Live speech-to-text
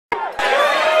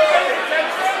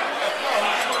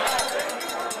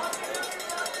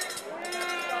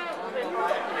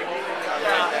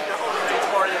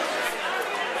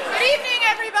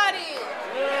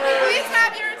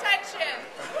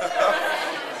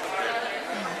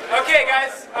Okay,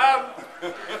 guys.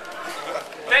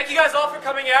 Thank you guys all for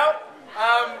coming out.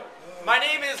 My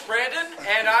name is Brandon,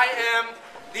 and I am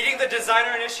leading the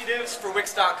designer initiatives for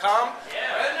Wix.com.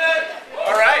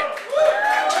 All right.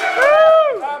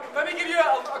 Let me give you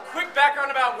a quick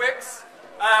background about Wix.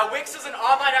 Wix is an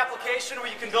online application where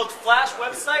you can build Flash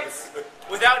websites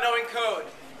without knowing code.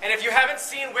 And if you haven't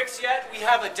seen Wix yet, we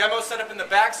have a demo set up in the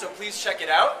back, so please check it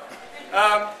out.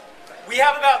 We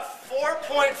have about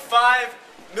 4.5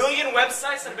 million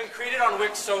websites that have been created on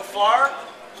Wix so far.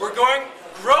 We're growing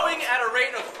at a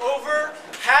rate of over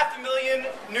 500,000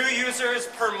 new users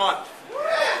per month.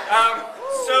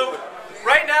 So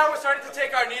right now we're starting to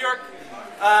take our New York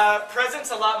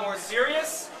presence a lot more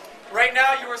serious. Right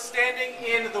now you are standing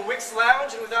in the Wix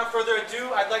Lounge, and without further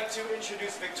ado, I'd like to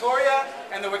introduce Victoria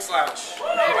and the Wix Lounge.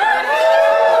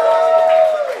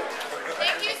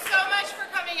 Thank you so much for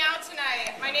coming out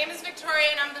tonight. My name is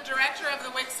Victoria, and I'm the director of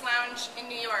the Wix Lounge in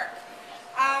New York.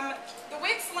 The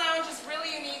Wix Lounge is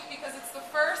really unique because it's the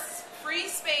first free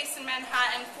space in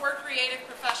Manhattan for creative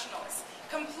professionals.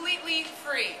 Completely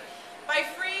free. By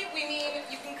free, we mean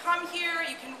you can come here,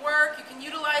 you can work, you can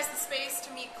utilize the space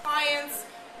to meet clients,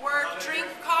 work, drink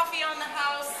coffee on the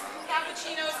house,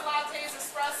 cappuccinos, lattes,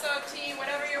 espresso, tea,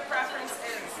 whatever your preference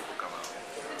is.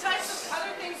 The types of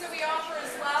other things that we offer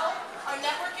as well are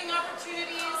networking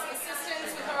opportunities,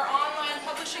 assistance with our online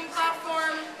publishing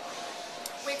platform,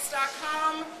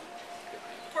 Wix.com,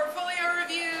 portfolio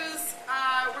reviews,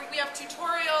 we have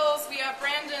tutorials, we have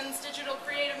Brandon's digital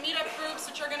creative meetup groups,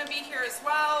 which are going to be here as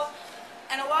well,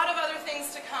 and a lot of other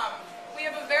things to come. We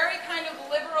have a very kind of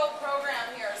liberal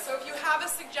program here, so if you have a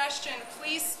suggestion,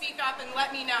 please speak up and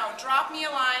let me know. Drop me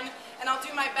a line, and I'll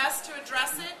do my best to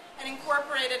address it and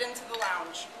incorporate it into the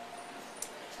lounge.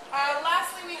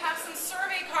 Lastly, we have some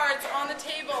survey cards on the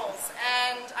tables,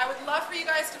 and I would love for you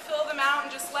guys to fill them out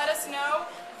and just let us know.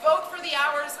 Vote for the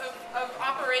hours of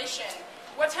operation.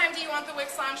 What time do you want the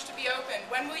Wix Lounge to be open?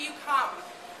 When will you come?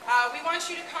 We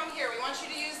want you to come here. We want you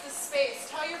to use this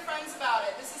space. Tell your friends about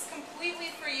it. This is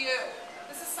completely for you.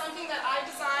 This is something that I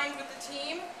designed with the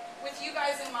team, with you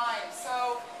guys in mind.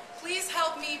 So please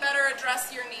help me better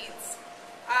address your needs.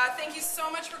 Thank you so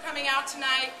much for coming out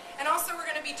tonight. And also we're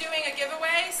going to be doing a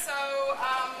giveaway. So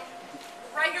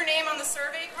write your name on the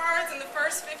survey cards, and the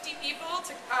first 50 people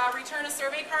to return a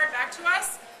survey card back to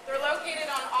us. They're located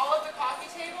on all of the coffee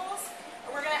tables.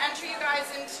 We're going to enter you guys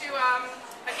into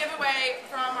a giveaway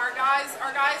from our guys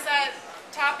at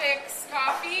Topics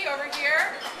Coffee over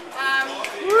here.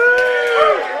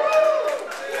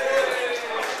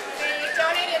 They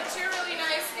donated 2 really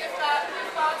nice gift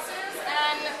boxes,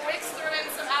 and Wix threw in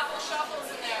some apple shuffles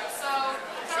in there. So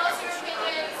tell us your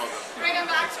opinions, bring them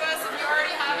back to us if you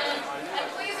already haven't, and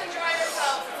please enjoy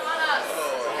yourselves. It's on us.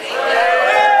 Yeah.